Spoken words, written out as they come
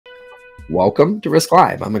Welcome to Risk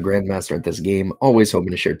Live. I'm a Grandmaster at this game, always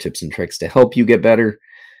hoping to share tips and tricks to help you get better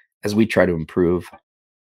as we try to improve.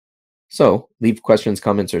 So leave questions,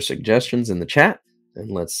 comments, or suggestions in the chat, and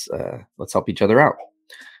let's help each other out.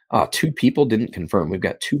 2 people didn't confirm. We've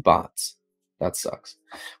got 2 bots. That sucks.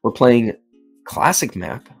 We're playing classic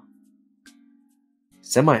map,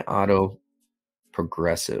 semi-auto,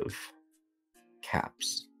 progressive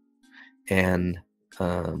caps, and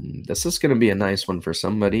this is going to be a nice one for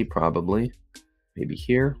somebody, probably. Maybe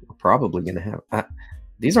here. We're probably going to have...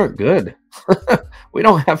 these aren't good. We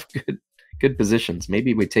don't have good positions.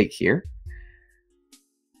 Maybe we take here.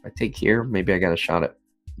 If I take here, maybe I got a shot at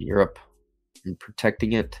Europe and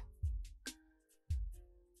protecting it.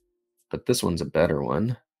 But this one's a better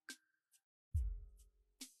one.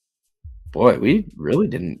 Boy, we really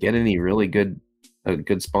didn't get any really good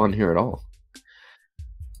spawn here at all.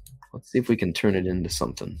 Let's see if we can turn it into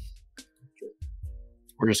something.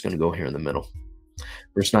 We're just going to go here in the middle.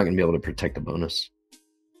 We're just not going to be able to protect the bonus.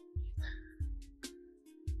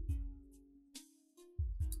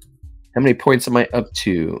 How many points am I up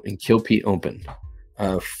to in Kill Pete Open?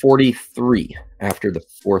 43 after the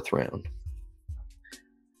 4th round.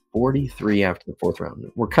 43 after the 4th round.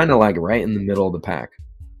 We're kind of like right in the middle of the pack.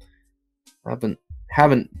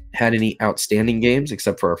 Haven't had any outstanding games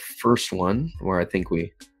except for our first one where I think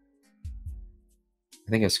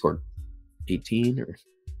I scored 18 or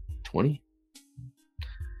 20.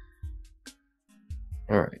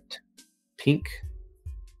 All right. Pink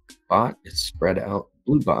bot is spread out.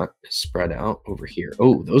 Blue bot is spread out over here.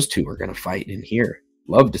 Oh, those 2 are going to fight in here.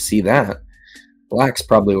 Love to see that. Black's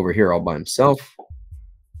probably over here all by himself.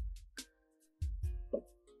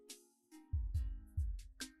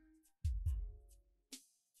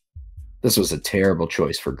 This was a terrible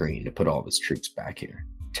choice for green to put all of his troops back here.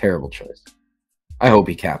 Terrible choice. I hope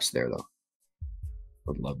he caps there, though.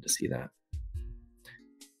 Would love to see that.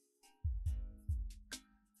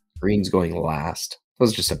 Green's going last. That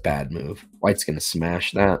was just a bad move. White's going to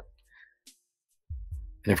smash that.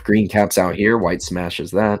 And if green caps out here, white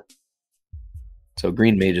smashes that. So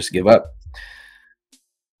green may just give up.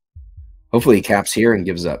 Hopefully he caps here and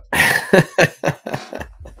gives up.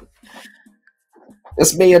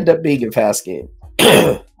 This may end up being a fast game.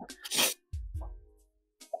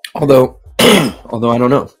 Although I don't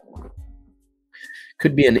know.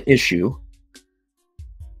 Could be an issue.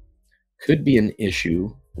 Could be an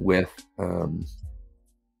issue with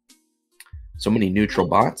so many neutral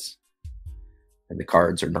bots, and the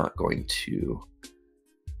cards are not going to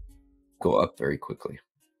go up very quickly.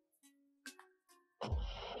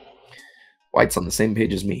 White's on the same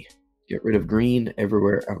page as me. Get rid of green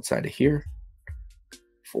everywhere outside of here.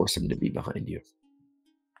 Force him to be behind you.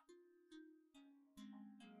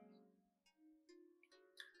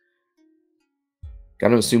 Got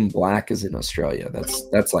to assume black is in Australia.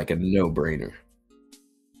 That's like a no-brainer.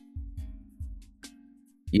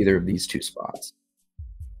 Either of these 2 spots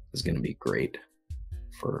is going to be great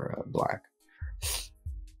for black.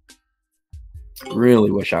 Really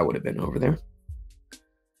wish I would have been over there.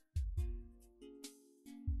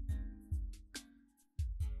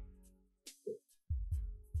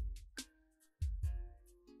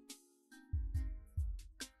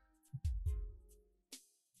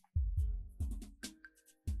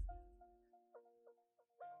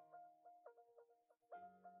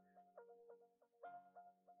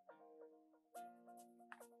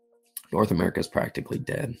 North America is practically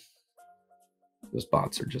dead. Those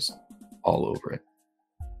bots are just all over it.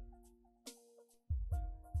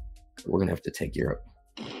 We're going to have to take Europe.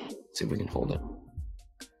 See if we can hold it.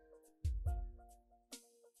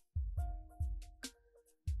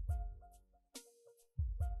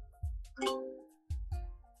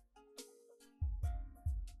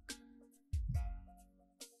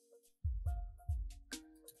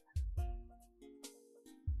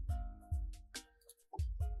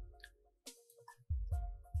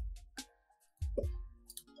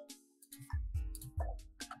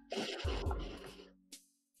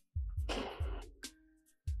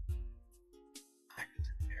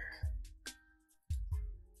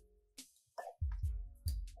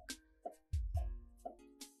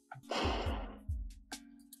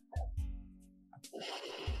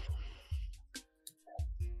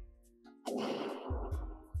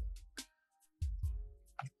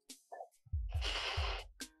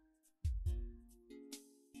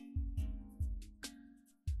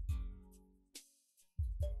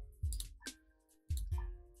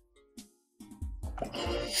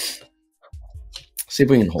 See if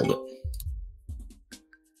we can hold it.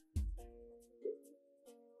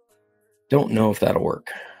 Don't know if that'll work.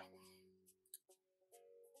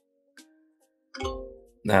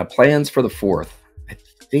 Plans for the 4th. I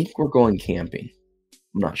think we're going camping.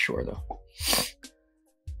 I'm not sure, though.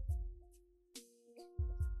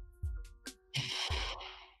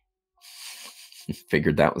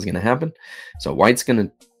 Figured that was going to happen. So white's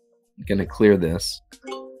going to clear this.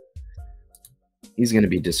 He's going to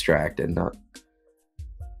be distracted, not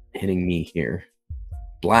hitting me here.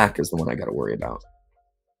 Black is the one I got to worry about.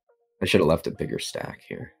 I should have left a bigger stack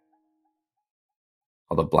here.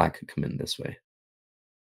 Although black could come in this way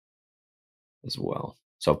as well.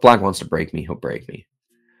 So if black wants to break me, he'll break me.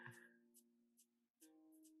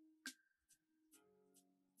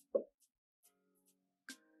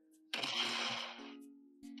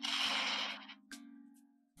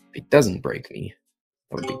 If he doesn't break me,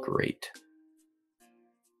 that would be great.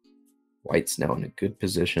 White's now in a good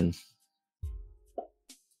position.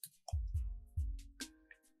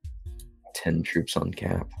 10 troops on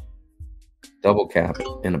cap. Double cap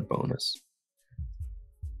and a bonus.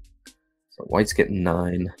 So white's getting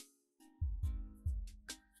 9.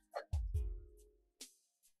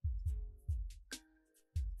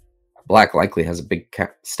 Black likely has a big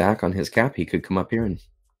stack on his cap. He could come up here and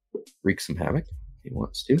wreak some havoc if he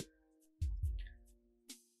wants to.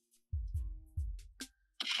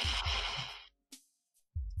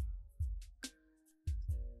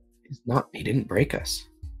 He didn't break us.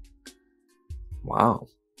 Wow.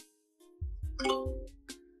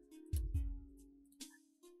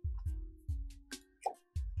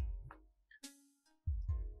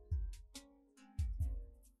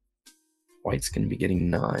 White's going to be getting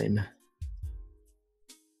 9.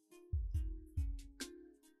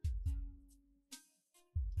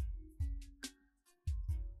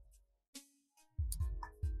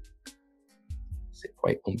 See if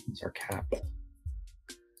white opens our cap.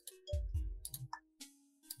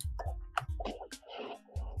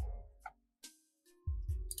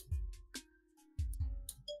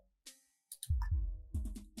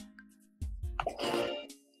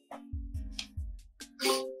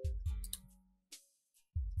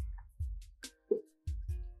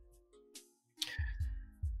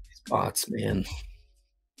 Bots, man.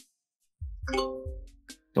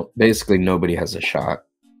 No, basically, nobody has a shot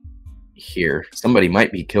here. Somebody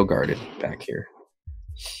might be kill guarded back here.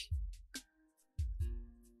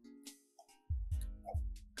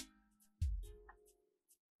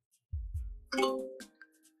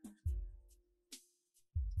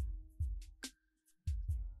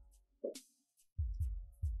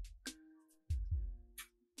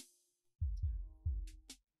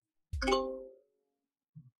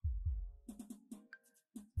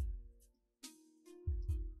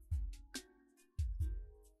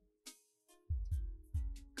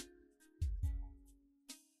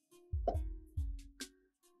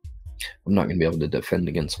 I'm not going to be able to defend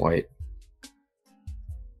against white.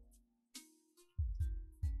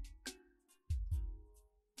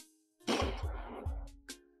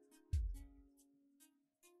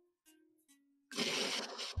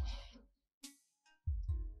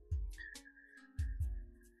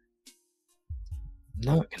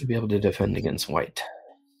 Not going to be able to defend against white.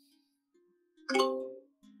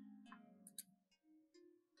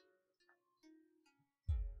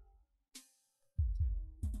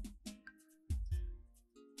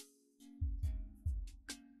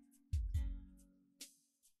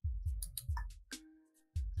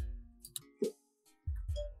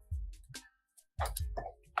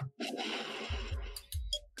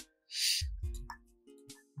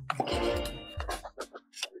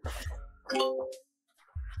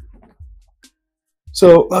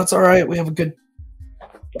 So that's all right. We have a good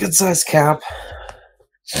size cap.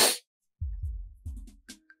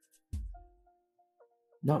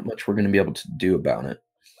 Not much we're going to be able to do about it.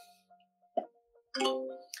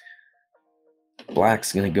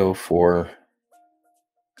 Black's going to go for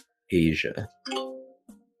Asia.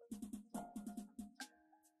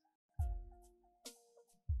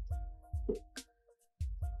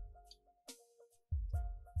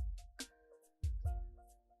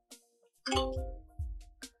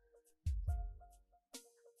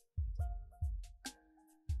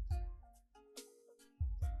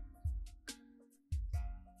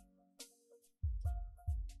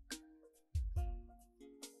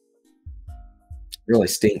 Really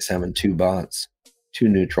stinks having 2 bots, 2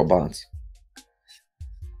 neutral bots.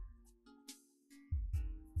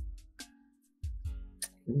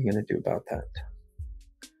 What are we going to do about that?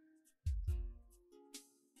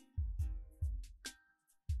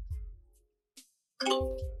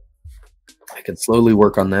 I can slowly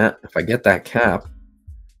work on that. If I get that cap,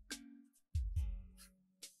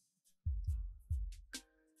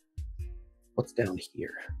 what's down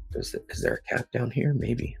here? Is there a cap down here?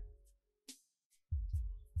 Maybe.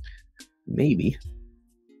 Maybe.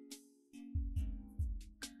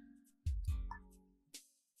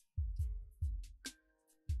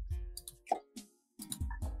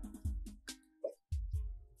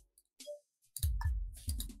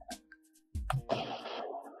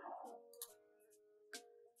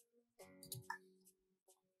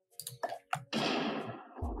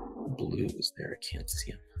 Blue is there. I can't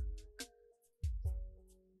see him.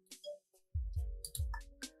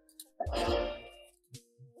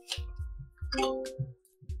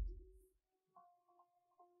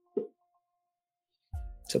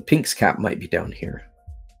 So pink's cap might be down here.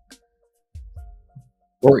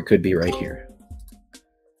 Or it could be right here.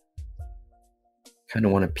 Kind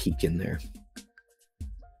of want to peek in there.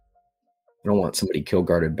 I don't want somebody kill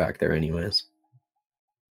guarded back there anyways.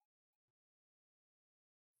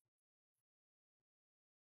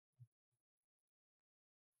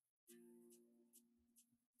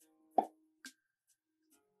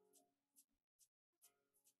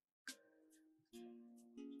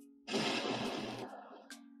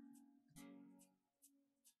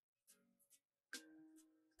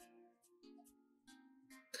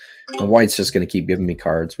 And white's just going to keep giving me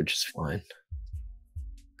cards, which is fine.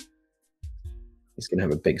 He's going to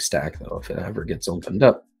have a big stack, though, if it ever gets opened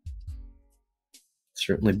up.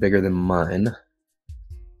 Certainly bigger than mine.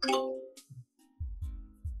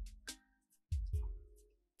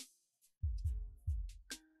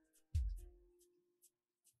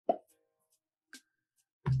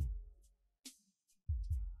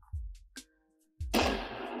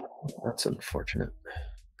 That's unfortunate.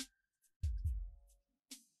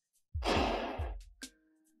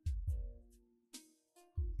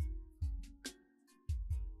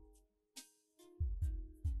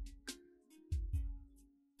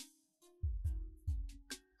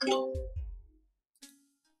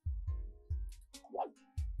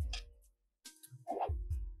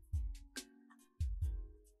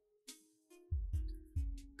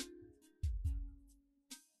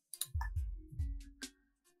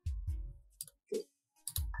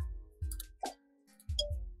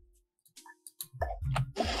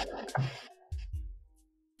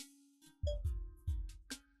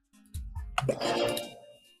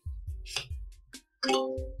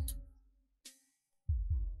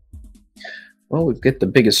 Well, we've got the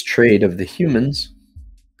biggest trade of the humans.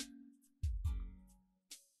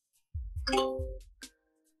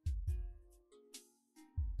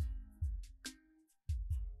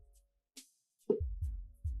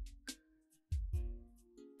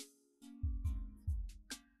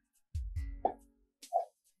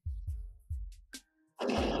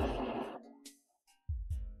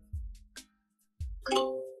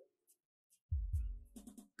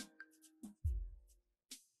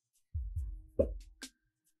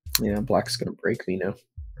 Yeah, black's going to break me now.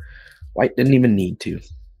 White didn't even need to.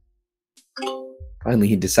 Finally,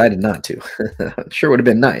 he decided not to. Sure would have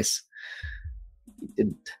been nice. He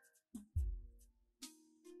didn't.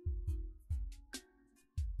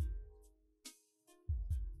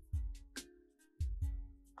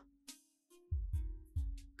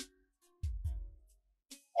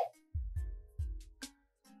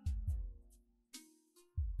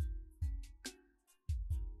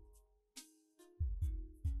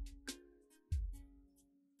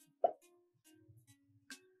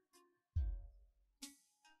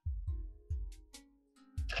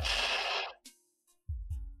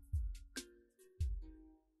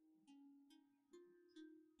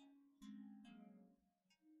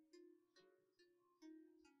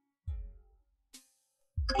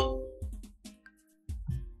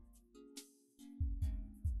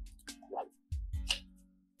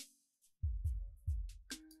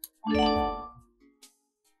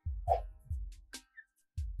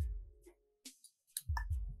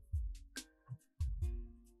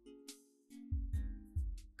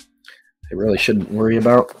 I really shouldn't worry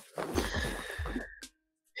about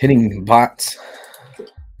hitting bots,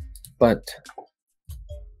 but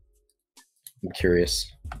I'm curious.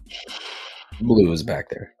 Blue is back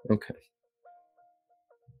there. Okay.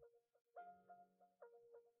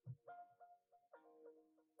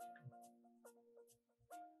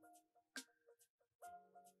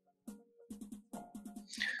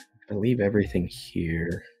 I leave everything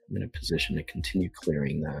here. I'm in a position to continue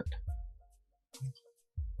clearing that.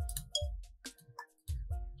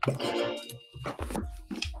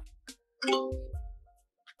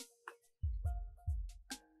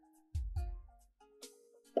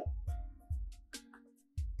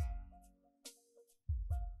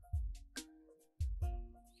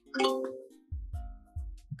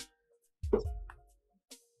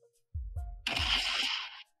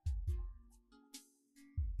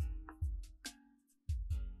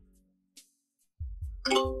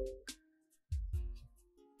 You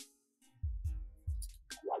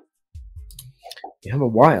have a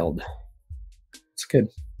wild. It's good.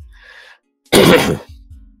 I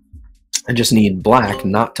just need black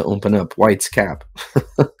not to open up white's cap.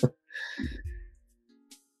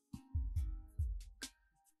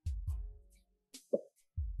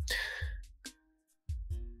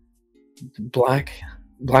 Black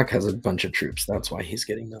has a bunch of troops. That's why he's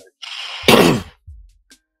getting that.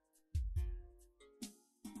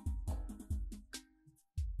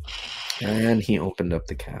 And he opened up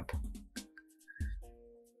the cap.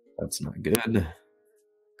 That's not good.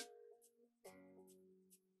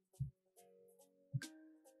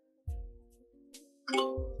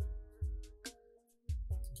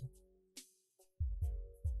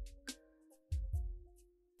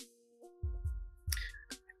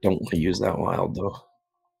 Don't want to use that wild though.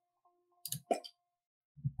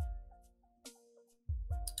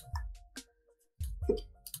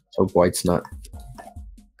 Hope white's not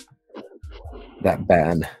that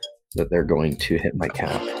bad that they're going to hit my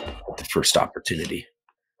cap at the first opportunity.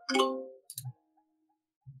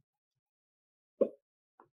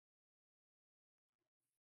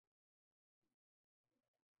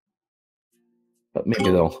 But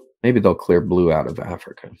maybe they'll clear blue out of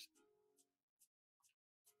Africa.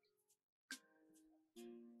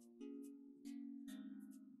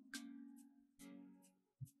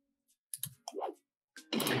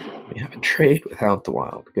 We have a trade without the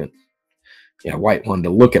wild. Good. Yeah, white wanted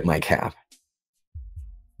to look at my cap.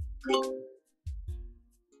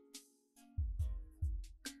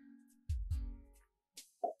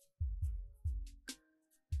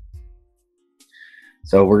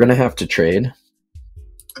 So we're going to have to trade.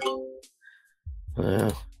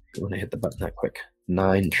 You want to hit the button that quick.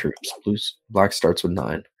 9 troops. Black starts with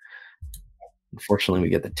 9. Unfortunately, we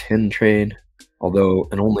get the 10 trade, although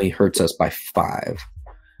it only hurts us by 5.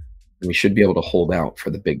 We should be able to hold out for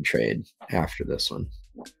the big trade after this one.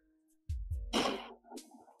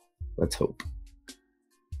 Let's hope.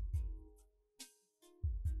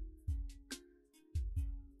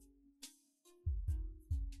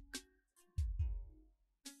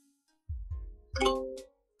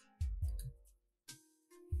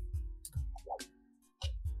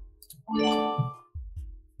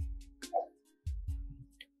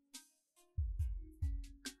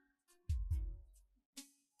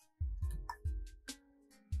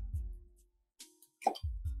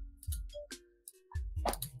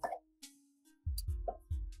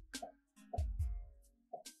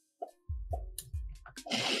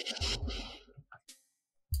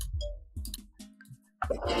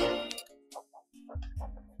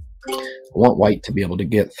 I want white to be able to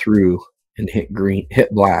get through and hit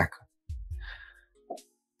black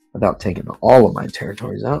without taking all of my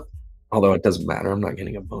territories out. Although it doesn't matter, I'm not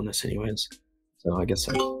getting a bonus anyways. So I guess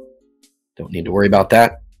I don't need to worry about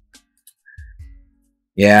that.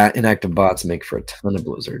 Yeah, inactive bots make for a ton of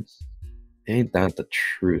blizzards. Ain't that the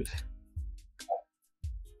truth?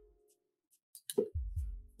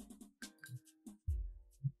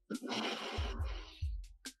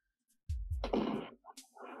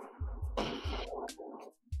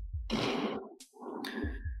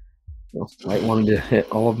 Well, white wanted to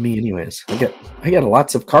hit all of me anyways. I get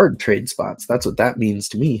lots of card trade spots. That's what that means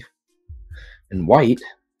to me. And white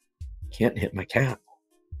can't hit my cap.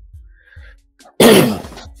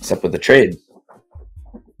 Except with the trade.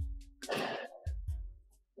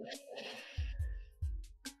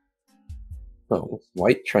 Oh,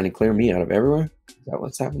 white trying to clear me out of everywhere? Is that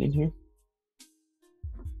what's happening here?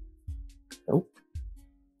 Nope.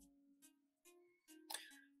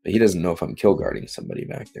 But he doesn't know if I'm kill guarding somebody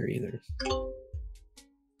back there either.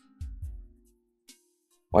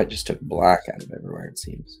 White just took black out of everywhere, it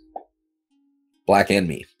seems. Black and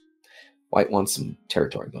me. White wants some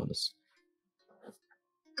territory bonus.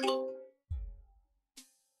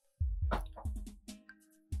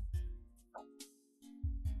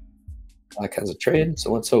 Black has a trade,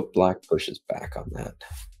 so let's hope black pushes back on that.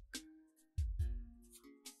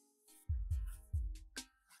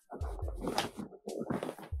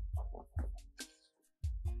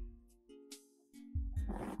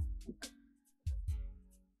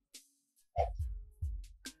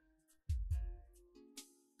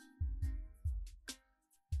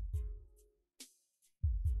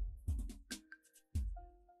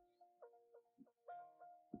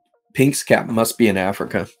 Pink's cap must be in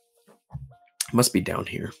Africa. It must be down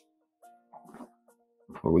here.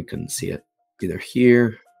 Or we couldn't see it. Either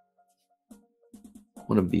here,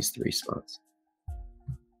 one of these 3 spots.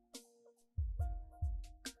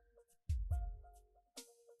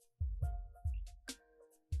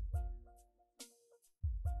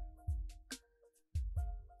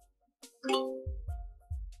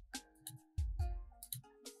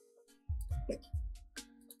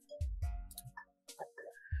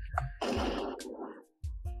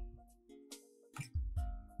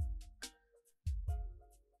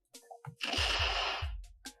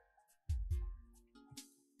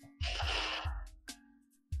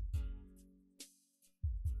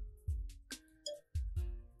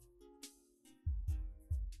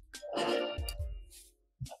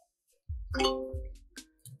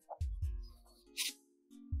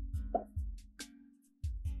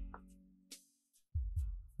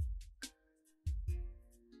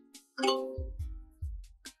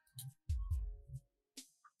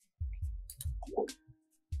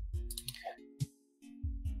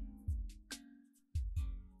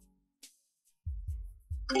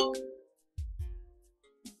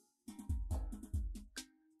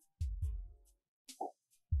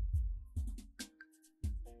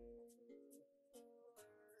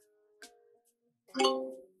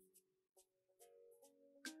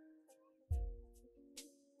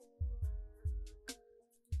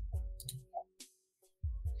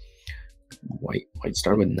 White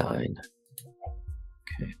started with 9.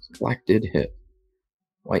 Okay, so black did hit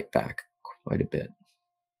white back quite a bit.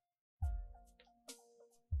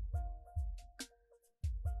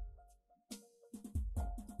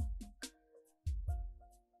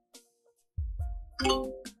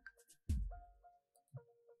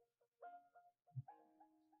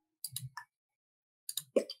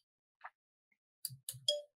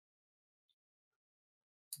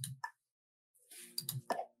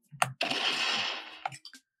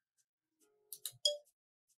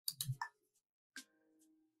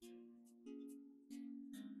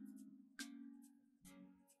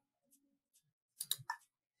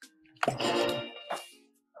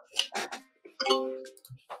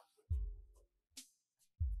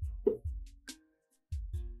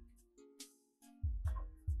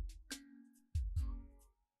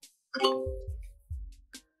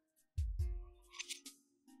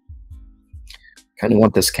 Kind of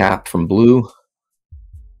want this cap from blue.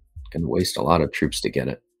 Going to waste a lot of troops to get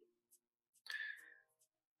it.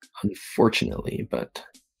 Unfortunately, but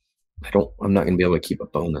I'm not going to be able to keep a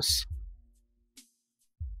bonus.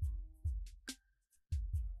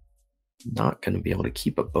 Not going to be able to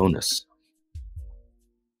keep a bonus.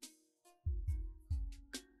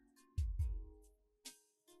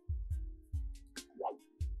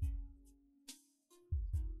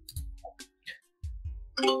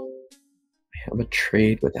 I have a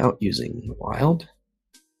trade without using wild,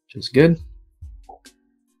 which is good.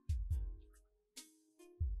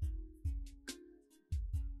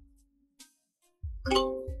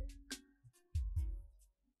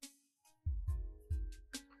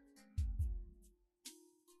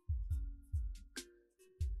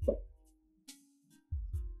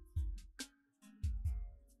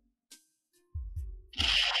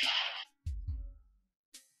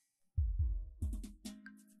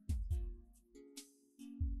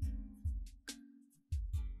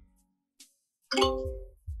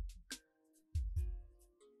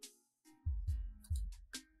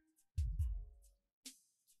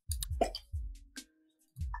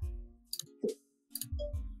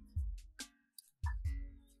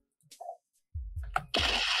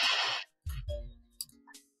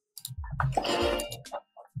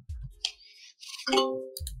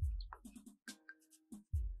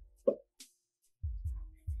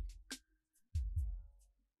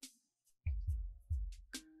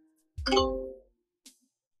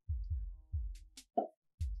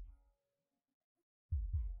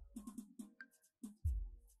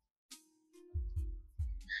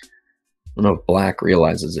 I don't know if black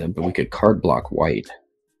realizes it, but we could card block white,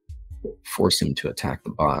 force him to attack the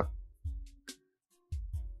bot.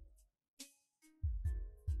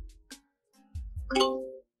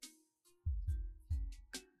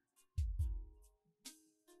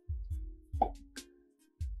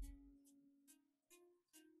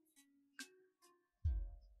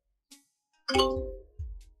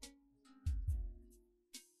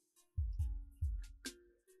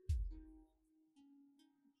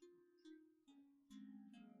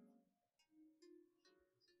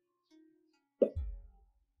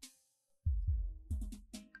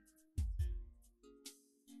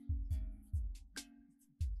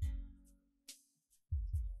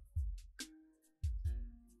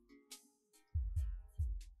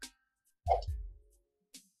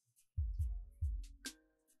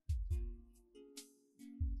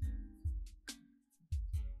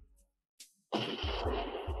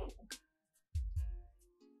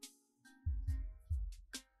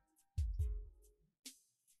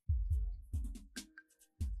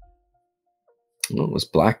 Oh, was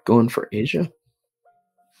black going for Asia?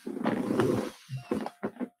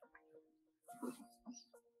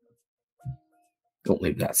 Don't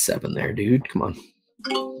leave that 7 there, dude. Come on.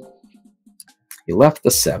 He left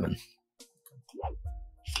the 7.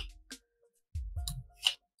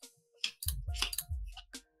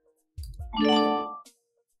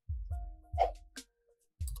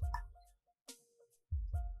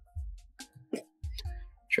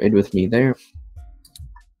 Trade with me there.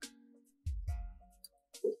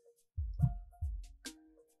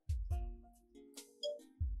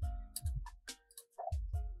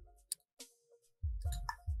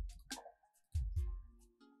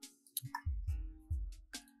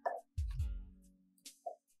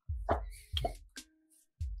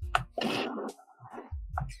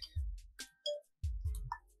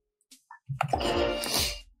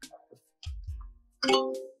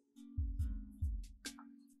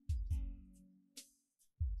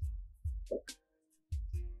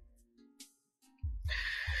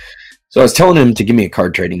 So I was telling him to give me a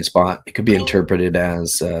card trading spot. It could be interpreted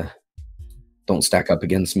as don't stack up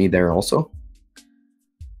against me there also.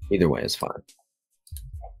 Either way is fine.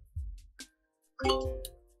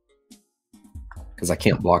 Because I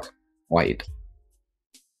can't block white.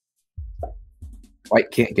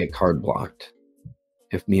 White can't get card blocked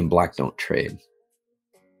if me and black don't trade.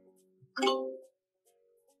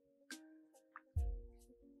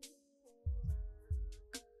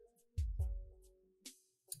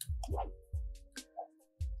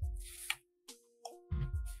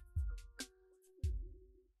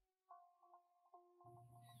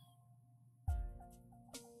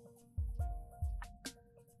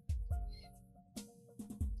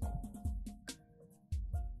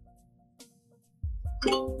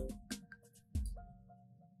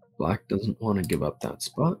 Black doesn't want to give up that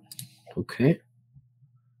spot. Okay.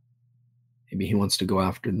 Maybe he wants to go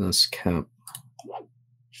after this cap. I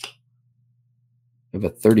have a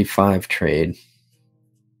 35 trade.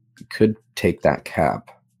 We could take that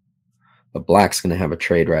cap. But black's going to have a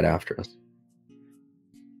trade right after us.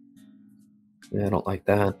 Yeah, I don't like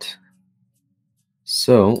that.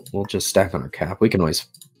 So we'll just stack on our cap. We can always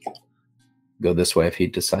go this way if he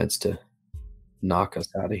decides to knock us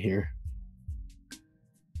out of here.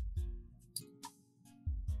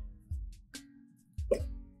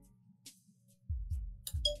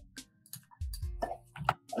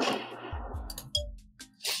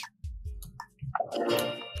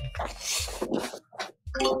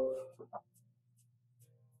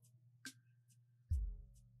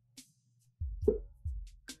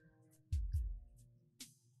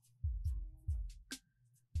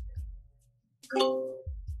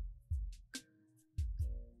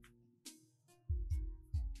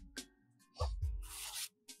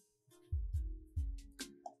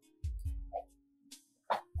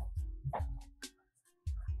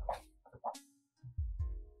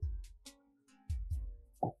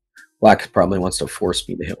 Black probably wants to force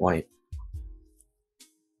me to hit white.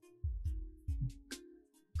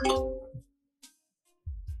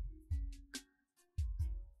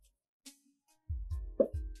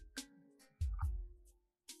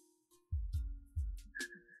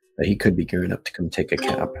 But he could be gearing up to come take a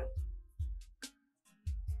cap.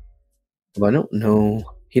 Well, I don't know.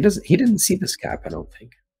 He didn't see this cap, I don't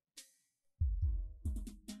think.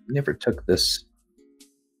 He never took this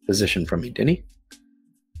position from me, did he?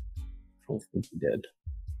 I don't think he did.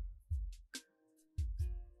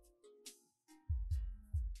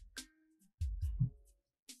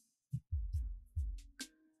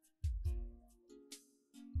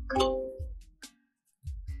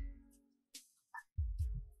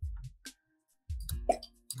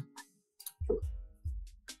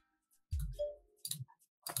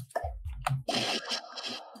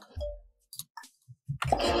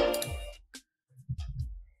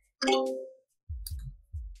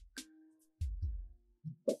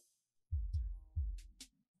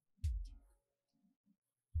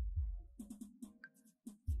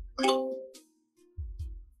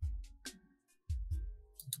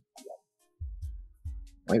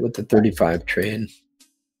 White with the 35 trade.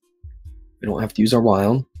 We don't have to use our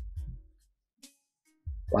wild.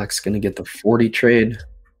 Black's going to get the 40 trade.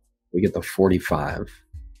 We get the 45.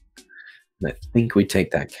 And I think we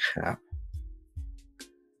take that cap.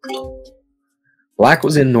 Black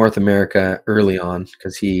was in North America early on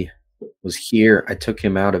because he was here. I took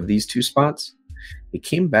him out of these two spots. He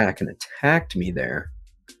came back and attacked me there.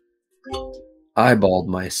 Eyeballed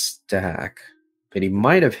my stack. But he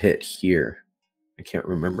might have hit here. I can't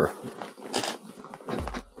remember.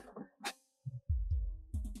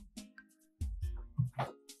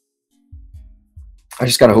 I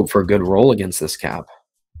just got to hope for a good roll against this cap.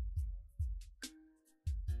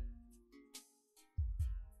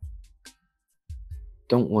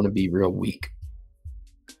 don't want to be real weak.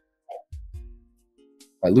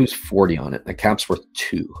 If I lose 40 on it, the cap's worth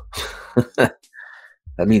 2. That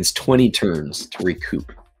means 20 turns to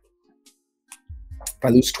recoup. If I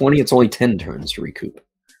lose 20, it's only 10 turns to recoup.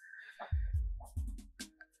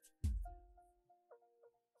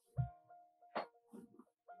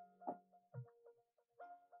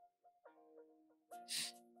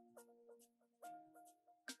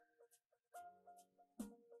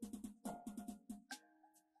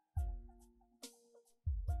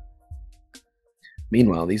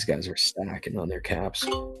 Meanwhile, these guys are stacking on their caps.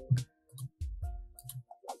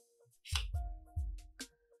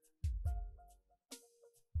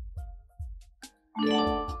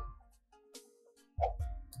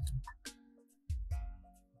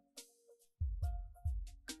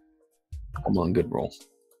 Come on, good roll.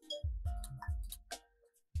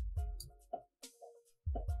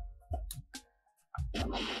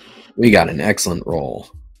 We got an excellent roll.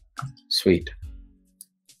 Sweet.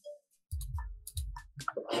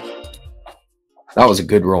 That was a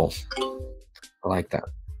good roll. I like that.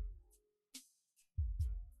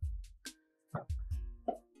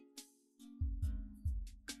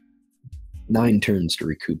 Nine turns to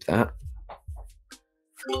recoup that.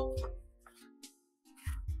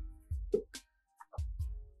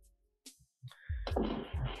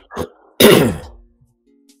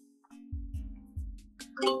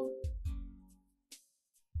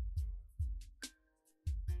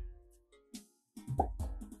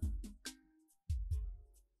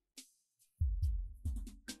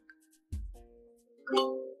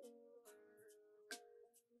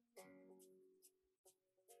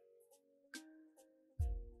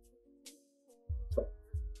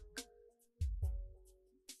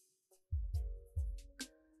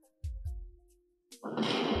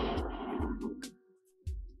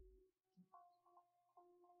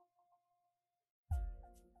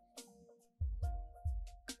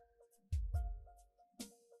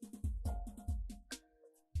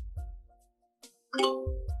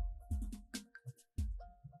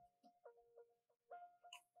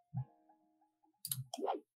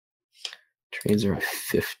 Trades are at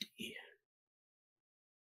 50. I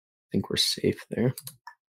think we're safe there.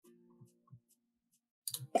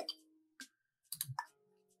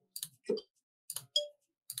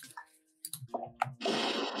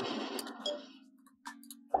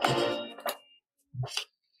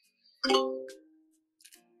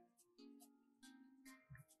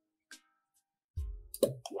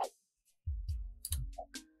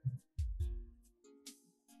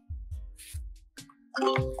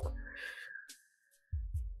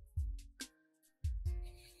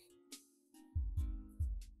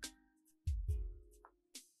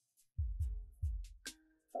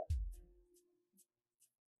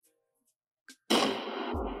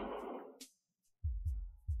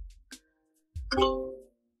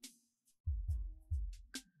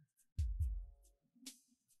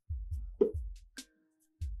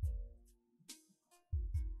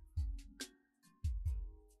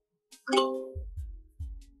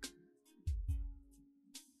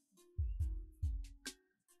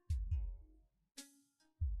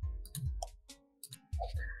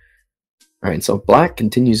 All right, so black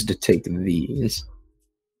continues to take these.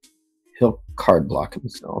 He'll card block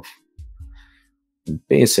himself. And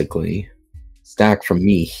basically, stack from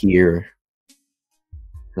me here,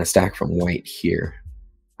 and a stack from white here.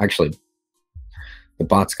 Actually, the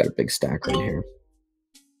bot's got a big stack right here.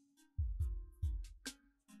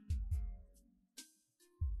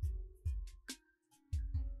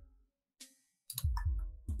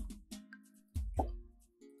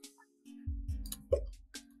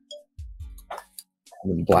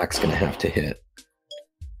 And then black's going to have to hit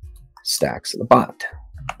stacks of the bot.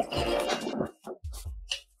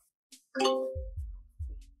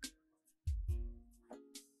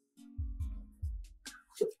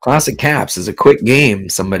 Classic Caps is a quick game,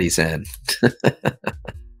 somebody said.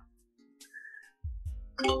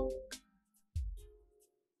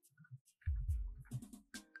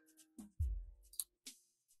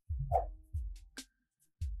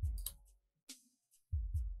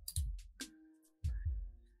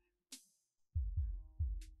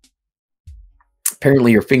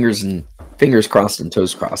 Apparently your fingers crossed and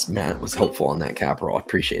toes crossed, Matt, was helpful on that cap roll. I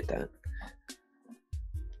appreciate that.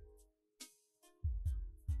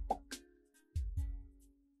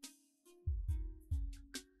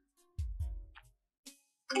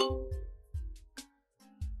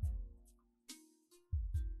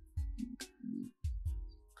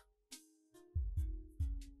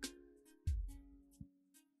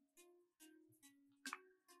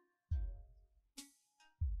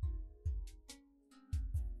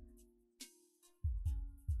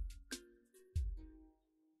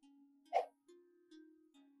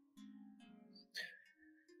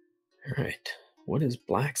 All right. What is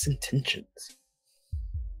black's intentions?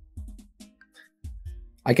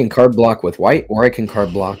 I can card block with white, or I can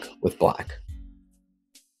card block with black.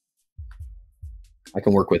 I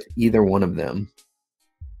can work with either one of them.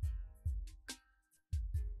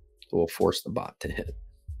 It will force the bot to hit.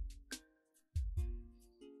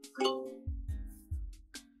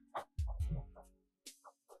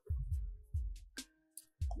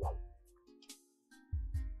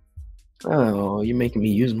 Oh, you're making me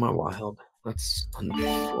use my wild. That's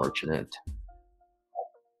unfortunate.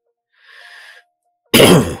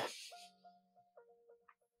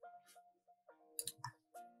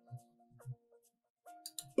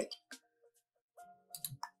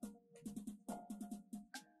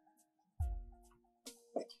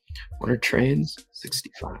 What are trades?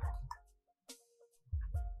 65.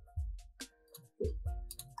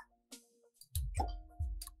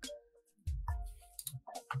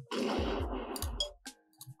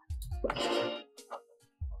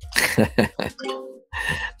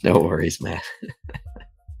 No worries, man.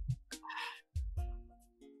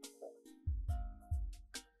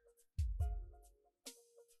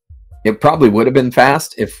 It probably would have been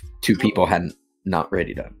fast if two people hadn't not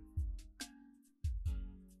readied up.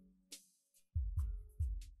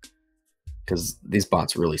 Because these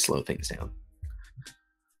bots really slow things down.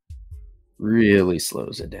 Really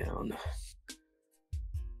slows it down.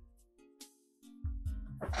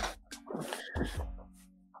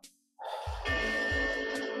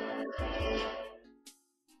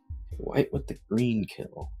 White with the green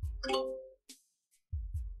kill.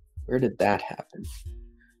 Where did that happen?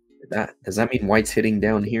 Does that mean white's hitting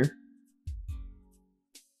down here?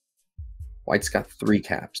 White's got 3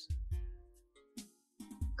 caps.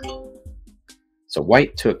 So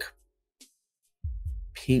white took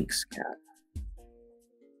pink's cap.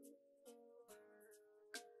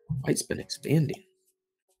 White's been expanding.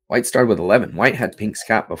 White started with 11. White had pink's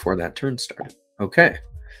cap before that turn started. Okay.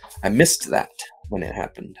 I missed that when it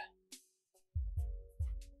happened.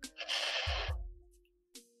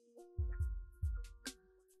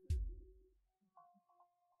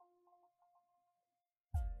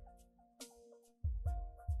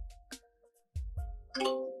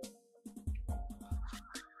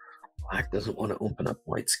 Black doesn't want to open up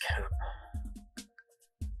white's cap.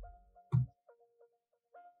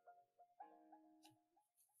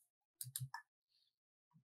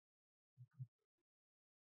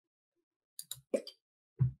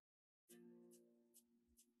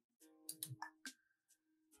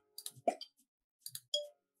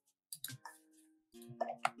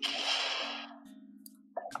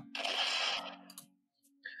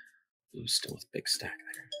 Blue's still with big stack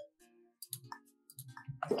there.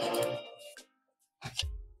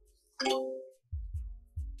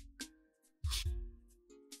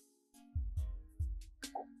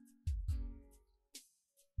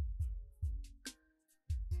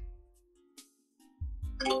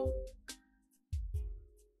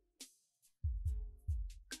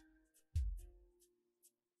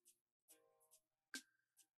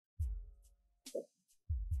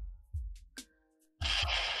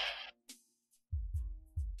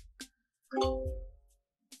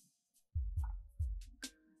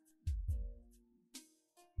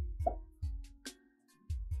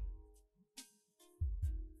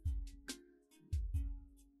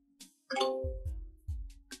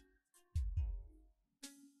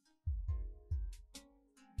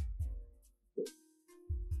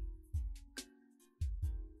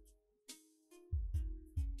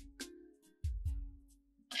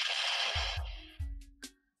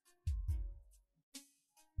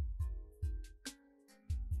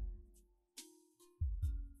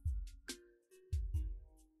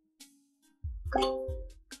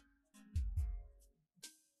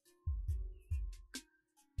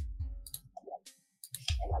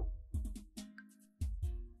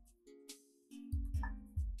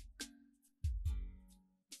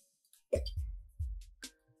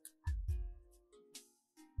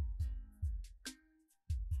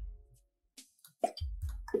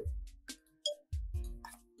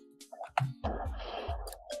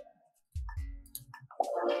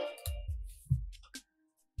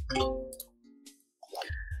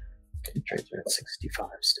 Okay, trades are at 65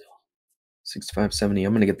 still. 65, 70.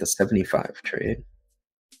 I'm going to get the 75 trade.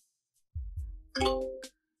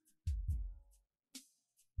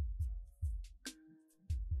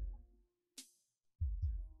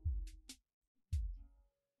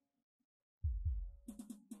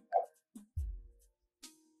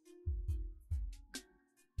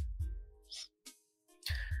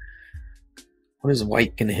 What is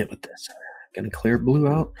white going to hit with this? Going to clear blue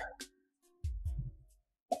out?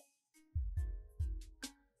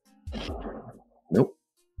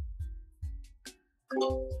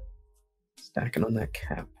 Stacking on that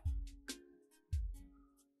cap.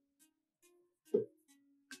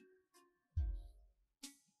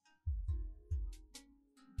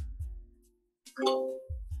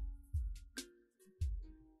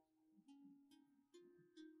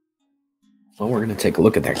 Well, we're going to take a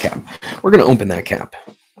look at that cap. We're going to open that cap.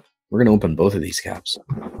 We're going to open both of these caps.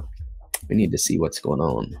 We need to see what's going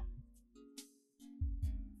on.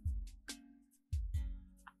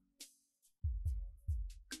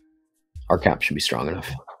 Our cap should be strong enough.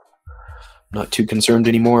 I'm not too concerned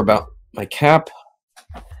anymore about my cap.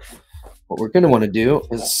 What we're going to want to do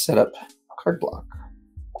is set up card block.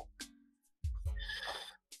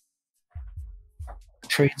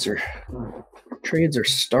 Trades are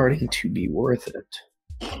starting to be worth it.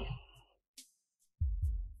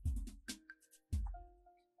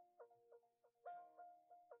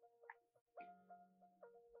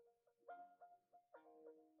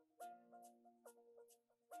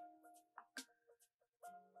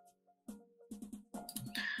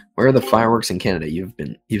 Where are the fireworks in Canada?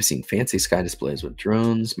 You've seen fancy sky displays with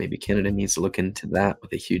drones. Maybe Canada needs to look into that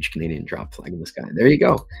with a huge Canadian drop flag in the sky. There you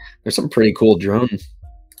go. There's some pretty cool drone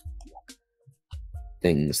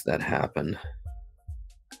things that happen.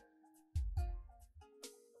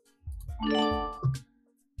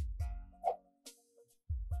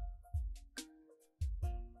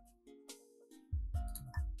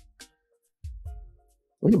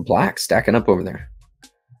 Look at black stacking up over there.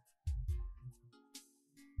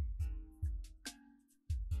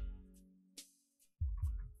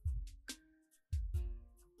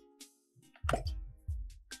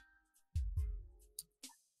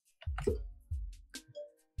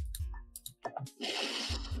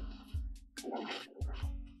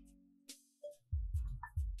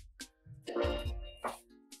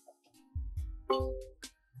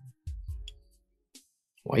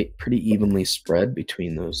 White pretty evenly spread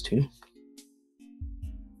between those two.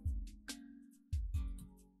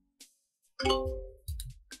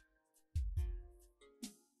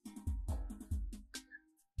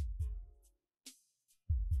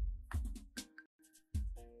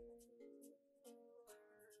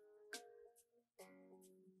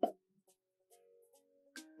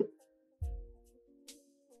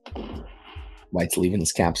 White's leaving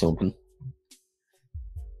his caps open.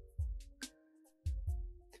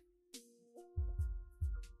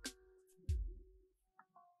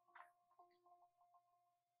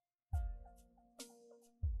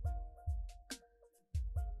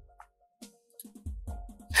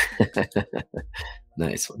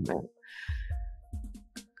 Nice one, Matt.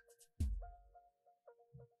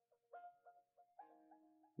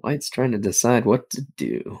 White's trying to decide what to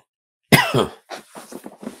do.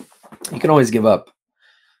 You can always give up.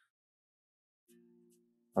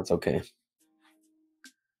 That's okay.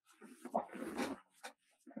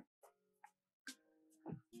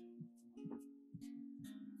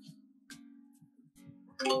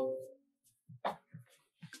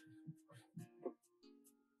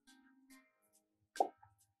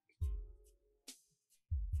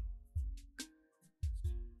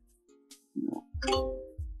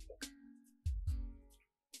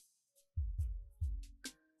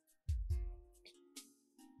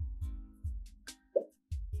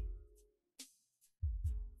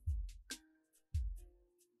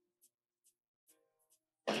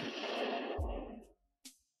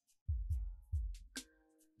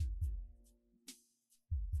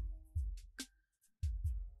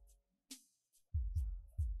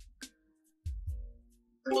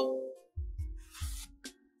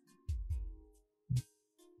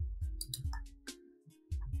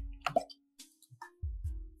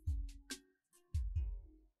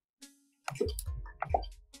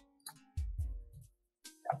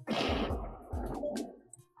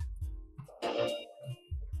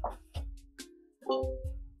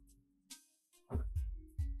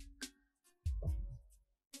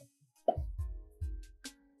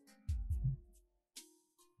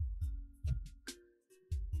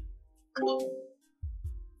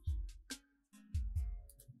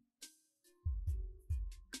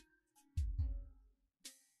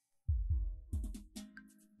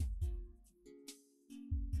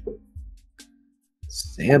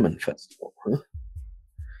 Salmon festival, huh?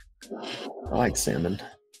 I like salmon.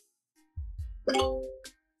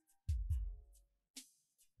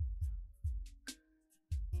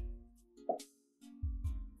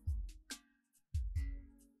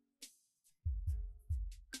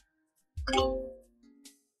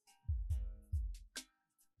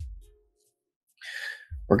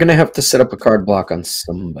 We're going to have to set up a card block on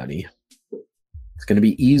somebody. It's going to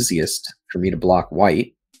be easiest for me to block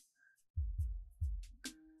white.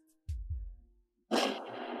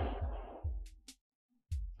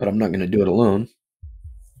 but I'm not going to do it alone.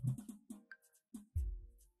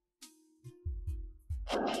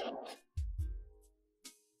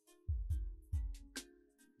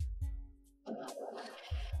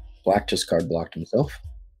 Black just card blocked himself.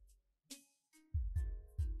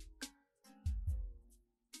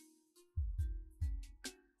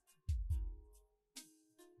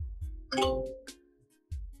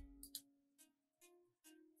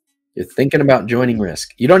 You're thinking about joining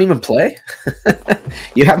Risk. You don't even play?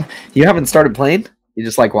 You haven't started playing? You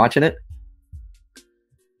just like watching it?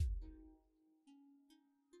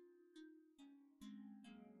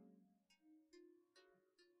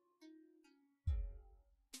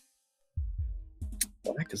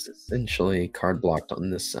 Black is essentially card blocked on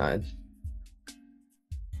this side.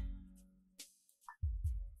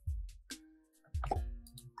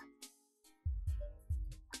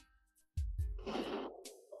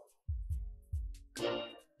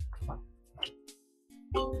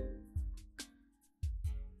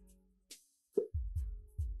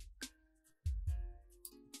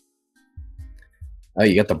 Oh,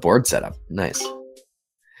 you got the board set up. Nice.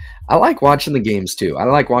 I like watching the games too. I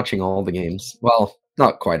like watching all the games. Well,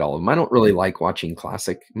 not quite all of them. I don't really like watching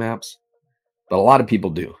classic maps, but a lot of people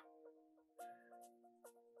do.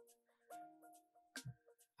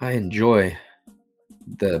 I enjoy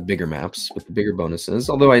the bigger maps with the bigger bonuses,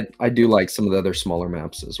 although I do like some of the other smaller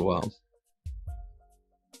maps as well.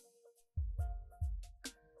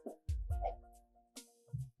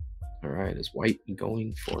 All right, is white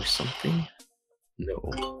going for something?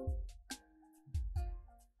 No.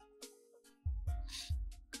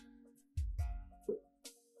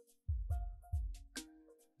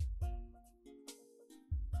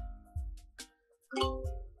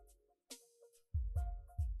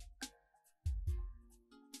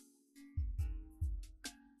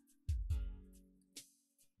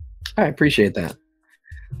 I appreciate that.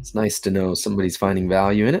 It's nice to know somebody's finding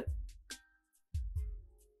value in it.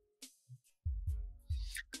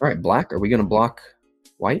 All right, black, are we going to block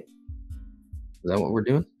white? Is that what we're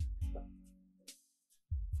doing?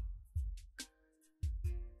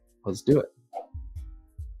 Let's do it.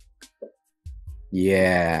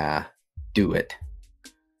 Yeah, do it.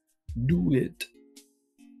 Do it.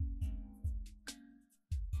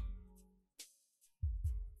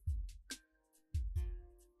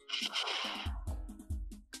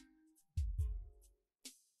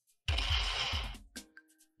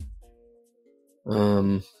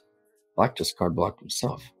 Black just card blocked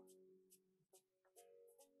himself.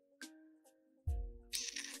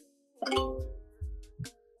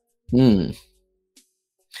 Well,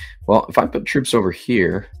 if I put troops over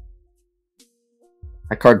here,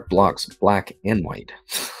 that card blocks black and white.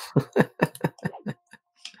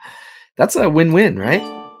 That's a win-win, right?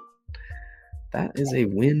 That is a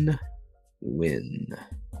win-win.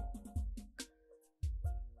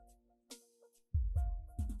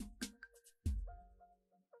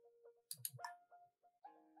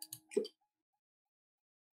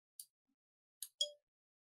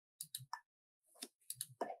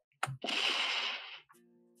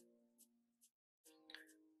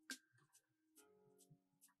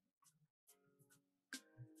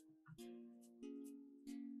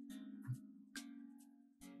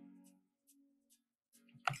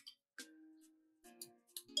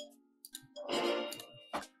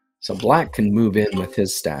 So black can move in with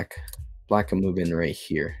his stack. Black can move in right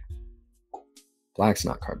here. Black's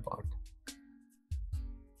not card blocked.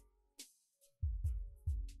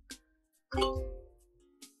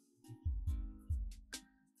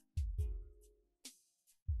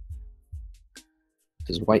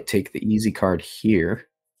 Does white take the easy card here?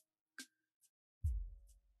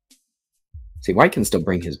 See, white can still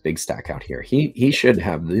bring his big stack out here. He should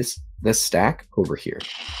have this stack over here.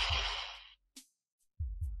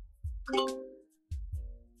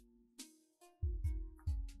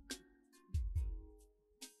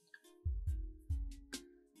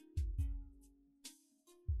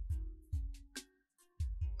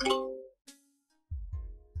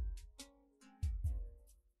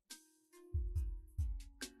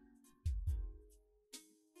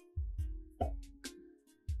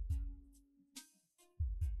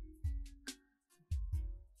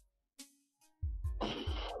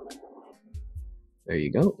 There you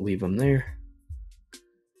go. Leave them there.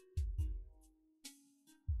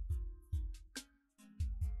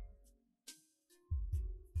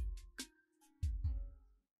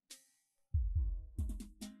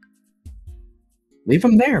 Leave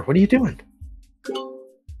them there. What are you doing?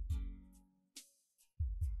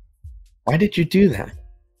 Why did you do that?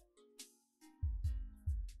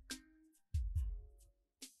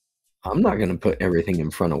 I'm not going to put everything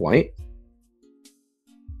in front of white.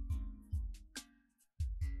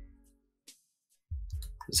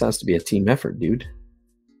 This has to be a team effort, dude.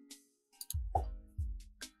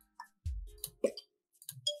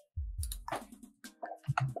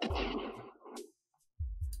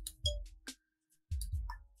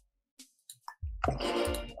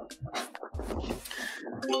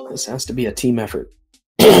 This has to be a team effort.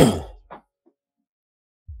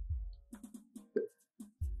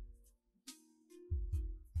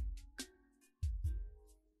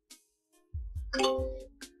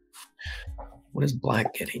 What is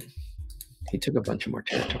Black getting? He took a bunch of more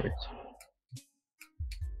territories.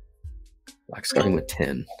 Black starting with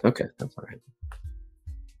 10. Okay, that's all right.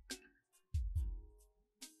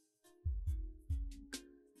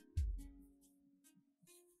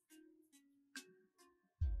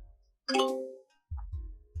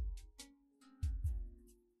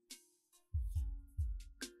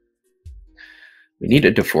 We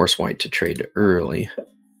needed to force White to trade early.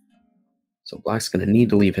 So Black's going to need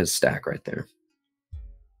to leave his stack right there.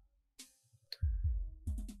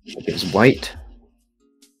 It gives White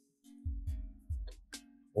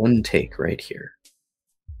one take right here.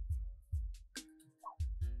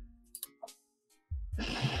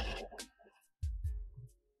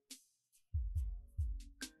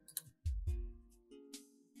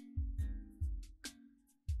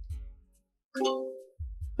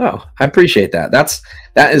 Oh, I appreciate that.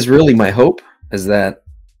 That is really my hope, is that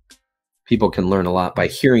people can learn a lot by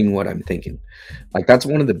hearing what I'm thinking. Like, that's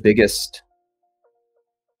one of the biggest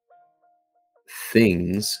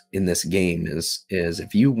things in this game is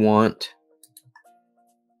if you want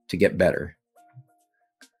to get better,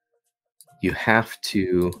 you have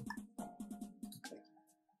to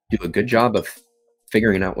do a good job of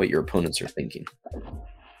figuring out what your opponents are thinking.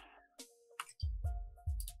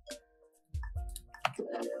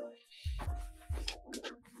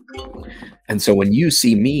 And so when you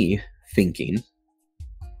see me thinking,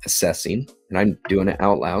 assessing, and I'm doing it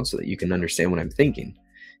out loud so that you can understand what I'm thinking,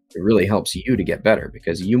 it really helps you to get better,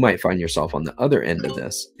 because you might find yourself on the other end of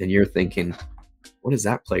this and you're thinking, what is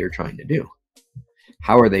that player trying to do?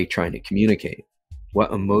 How are they trying to communicate?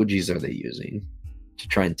 What emojis are they using to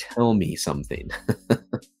try and tell me something?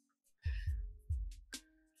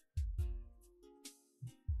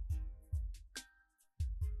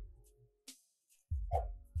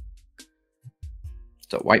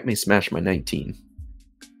 So White may smash my 19.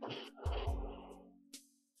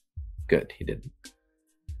 Good, he didn't.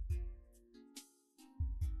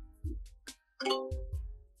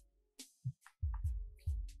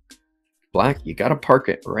 Black, you got to park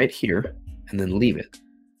it right here and then leave it.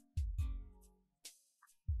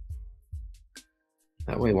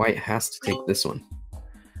 That way White has to take this one.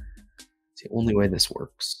 It's the only way this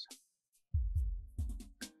works.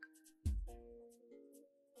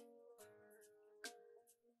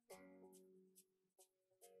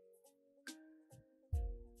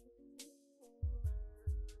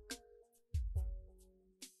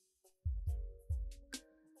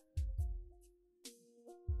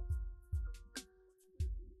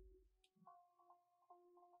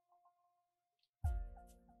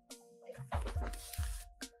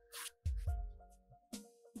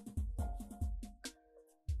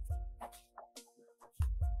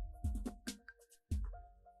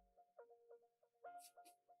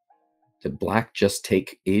 Did Black just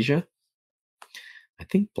take Asia? I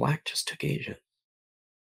think Black just took Asia.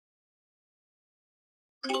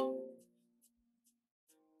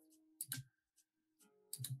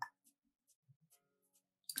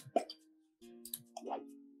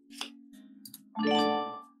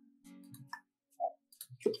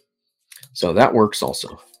 So that works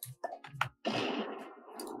also.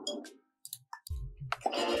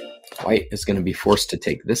 White is going to be forced to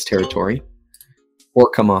take this territory or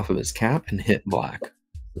come off of his cap and hit Black,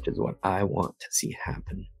 which is what I want to see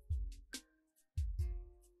happen.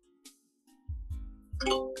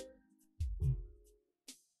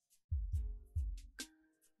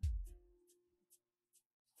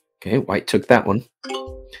 Okay, White took that one.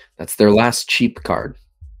 That's their last cheap card.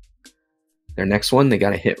 Their next one, they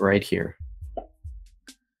got to hit right here.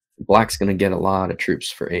 Black's going to get a lot of troops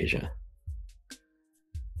for Asia.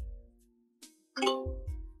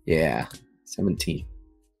 Yeah, 17.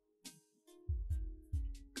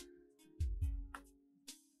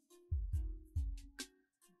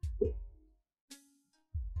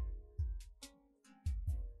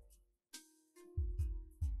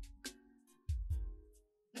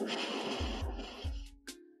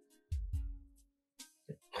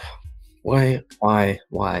 Why?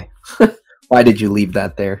 Why did you leave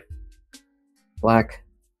that there? Black.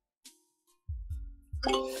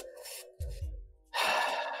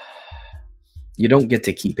 You don't get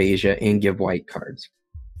to keep Asia and give White cards.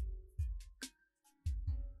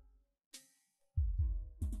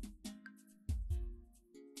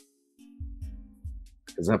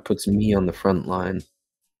 because that puts me on the front line.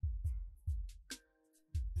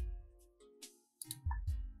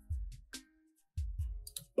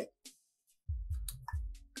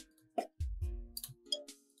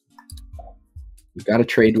 You got to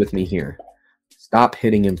trade with me here. Stop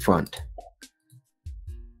hitting in front.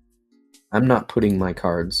 I'm not putting my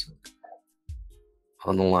cards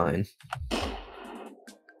on the line.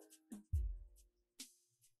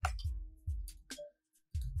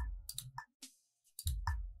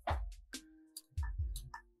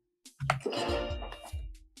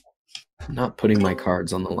 I'm not putting my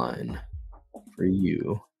cards on the line for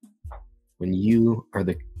you when you are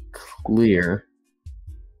the clear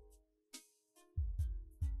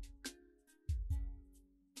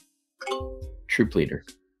troop leader.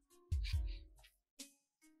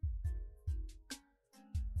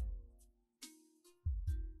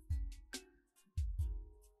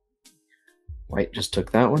 White just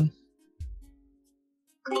took that one.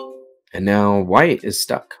 And now white is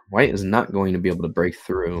stuck. White is not going to be able to break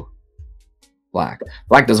through black.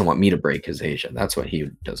 Black doesn't want me to break his Asia. That's what he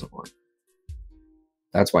doesn't want.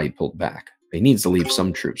 That's why he pulled back. He needs to leave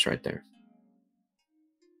some troops right there.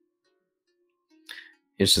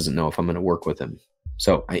 He just doesn't know if I'm going to work with him.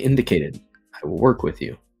 So I indicated I will work with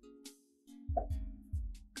you.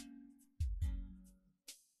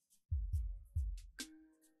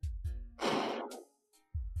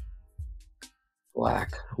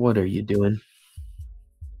 Black, what are you doing?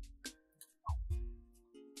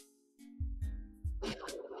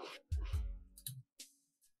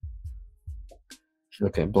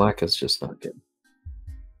 Okay, black is just not good.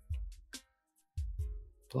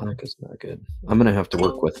 Black is not good. I'm going to have to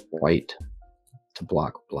work with white to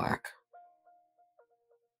block black.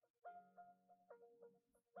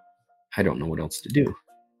 I don't know what else to do.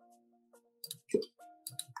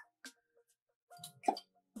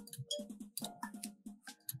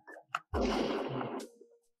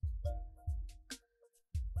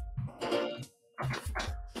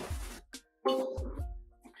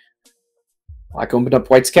 Black opened up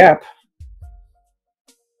white's cap.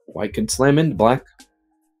 White could slam into black.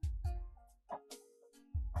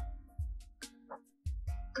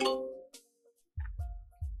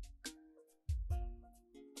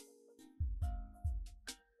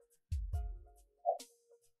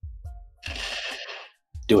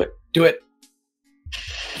 Do it. Do it.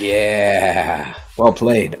 Yeah. Well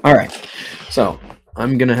played. All right. So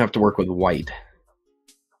I'm going to have to work with white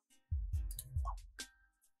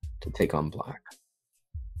to take on black.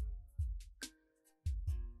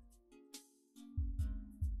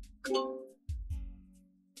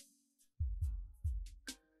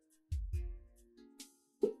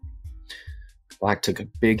 Black took a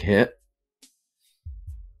big hit.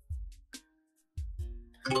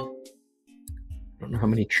 I don't know how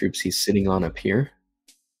many troops he's sitting on up here.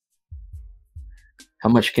 How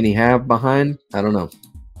much can he have behind? I don't know.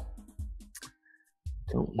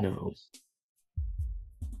 Don't know.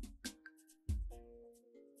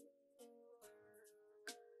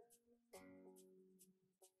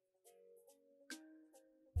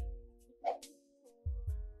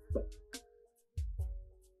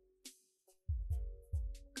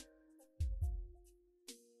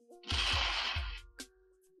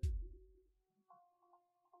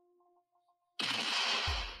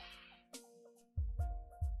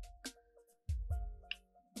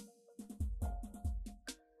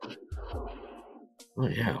 Oh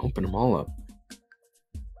yeah, open them all up.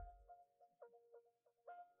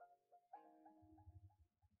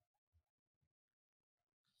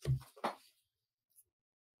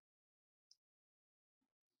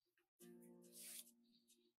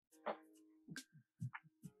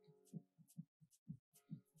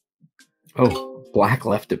 Oh, black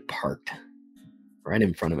left it parked right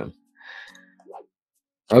in front of him.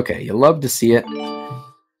 Okay, you love to see it.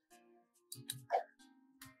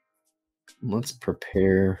 Let's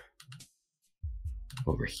prepare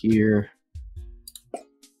over here.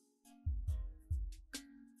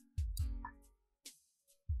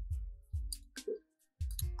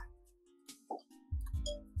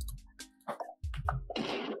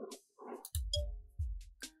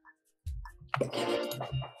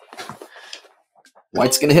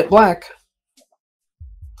 White's going to hit black.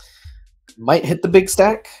 Might hit the big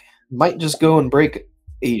stack. Might just go and break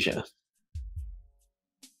Asia.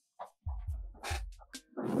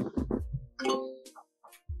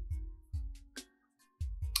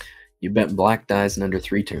 You bet black dies in under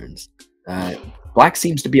 3 turns. Black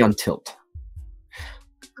seems to be on tilt.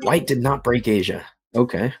 White did not break Asia.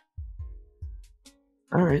 Okay.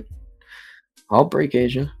 All right. I'll break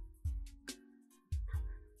Asia.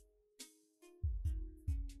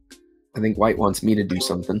 I think white wants me to do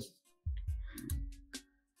something.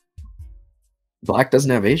 Black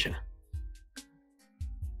doesn't have Asia.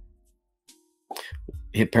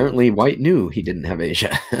 Apparently, white knew he didn't have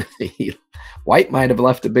Asia. White might have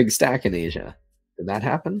left a big stack in Asia. Did that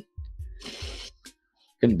happen?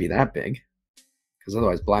 Couldn't be that big, because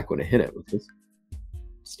otherwise black would have hit it with his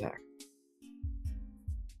stack.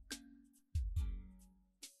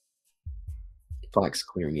 Black's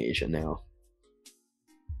clearing Asia now.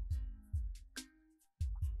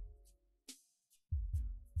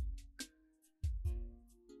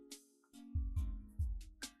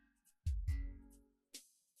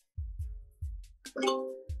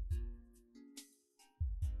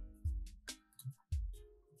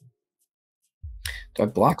 Do I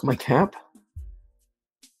block my cap?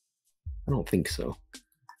 I don't think so.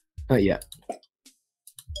 Not yet.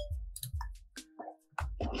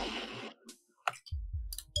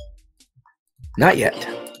 Not yet.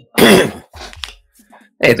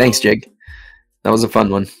 Hey, thanks, Jig. That was a fun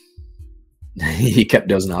one. He kept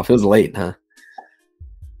dozing off. It was late, huh?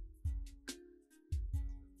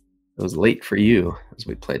 It was late for you as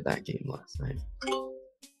we played that game last night.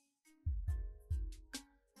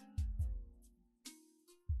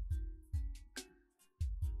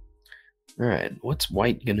 All right, what's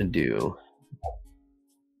white gonna do?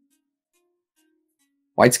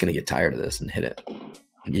 White's gonna get tired of this and hit it.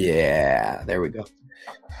 Yeah, there we go.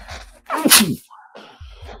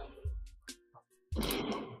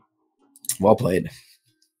 Well played.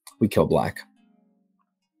 We kill black.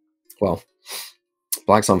 Well,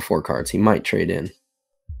 black's on 4 cards. He might trade in.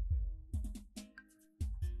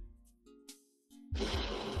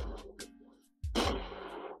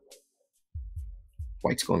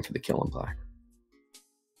 White's going for the kill on black.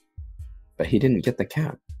 But he didn't get the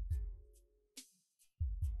cap.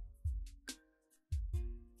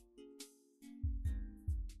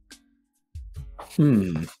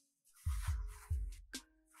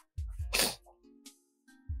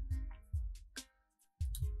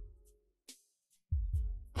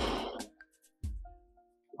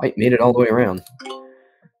 White made it all the way around.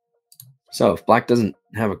 So if black doesn't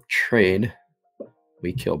have a trade,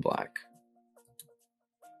 we kill black.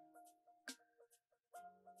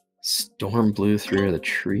 Storm blew through the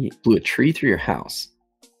tree, blew a tree through your house.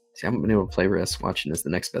 See, I haven't been able to play Risk. Watching is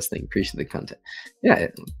the next best thing. Appreciate the content. Yeah,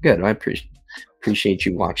 good. I appreciate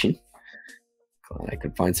you watching. Glad I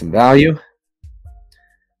could find some value.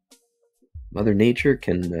 Mother Nature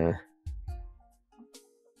can...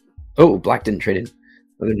 Oh, black didn't trade in.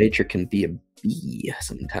 Mother Nature can be a bee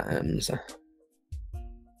sometimes.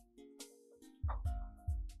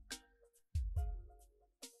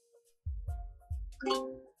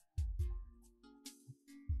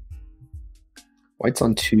 White's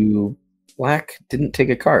on 2. Black didn't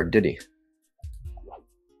take a card, did he?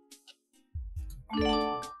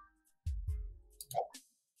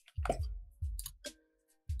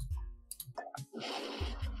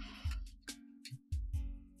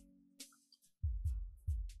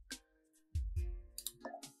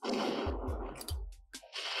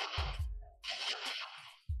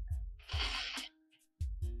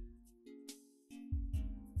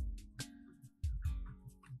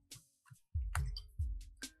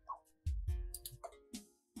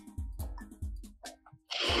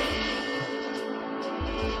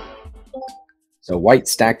 So white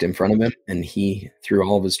stacked in front of him, and he threw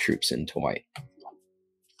all of his troops into white.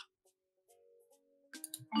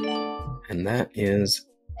 And that is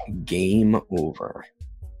game over.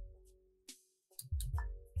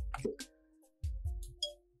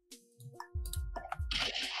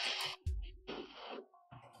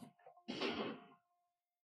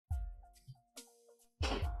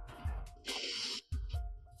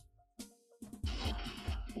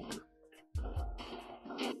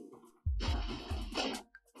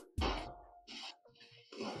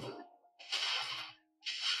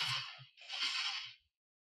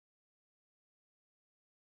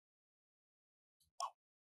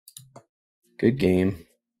 Good game.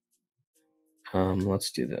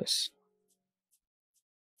 Let's do this.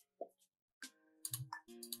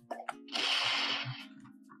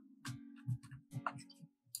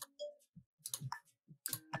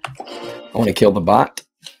 I want to kill the bot.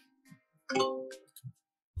 I'm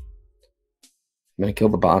going to kill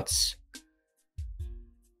the bots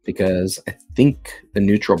because I think the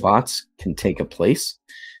neutral bots can take a place,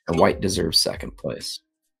 and white deserves second place.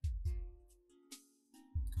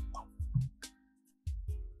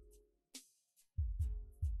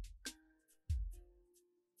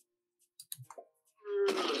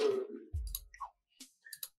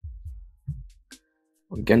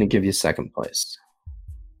 I'm going to give you second place.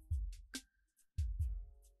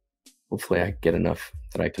 We'll Hopefully I get enough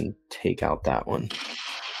that I can take out that one.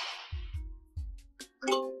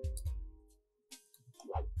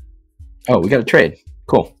 Oh, we got a trade.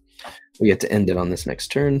 Cool. We get to end it on this next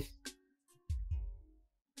turn.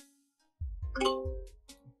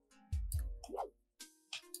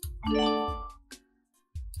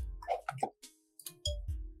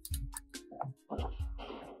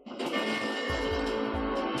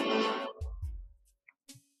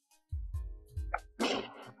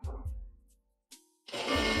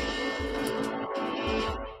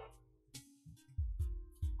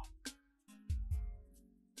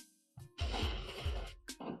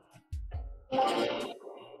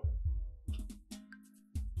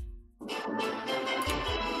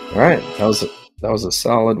 All right, that was a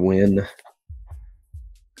solid win.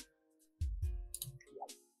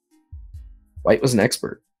 White was an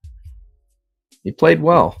expert. He played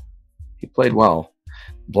well. He played well.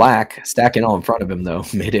 Black, stacking all in front of him, though,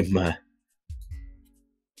 made him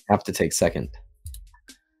have to take second.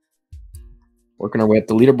 Working our way up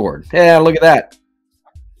the leaderboard. Yeah, look at that.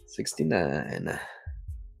 69.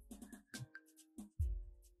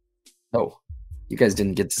 Oh, you guys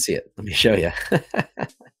didn't get to see it. Let me show you.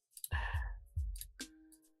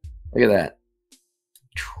 Look at that.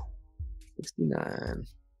 69.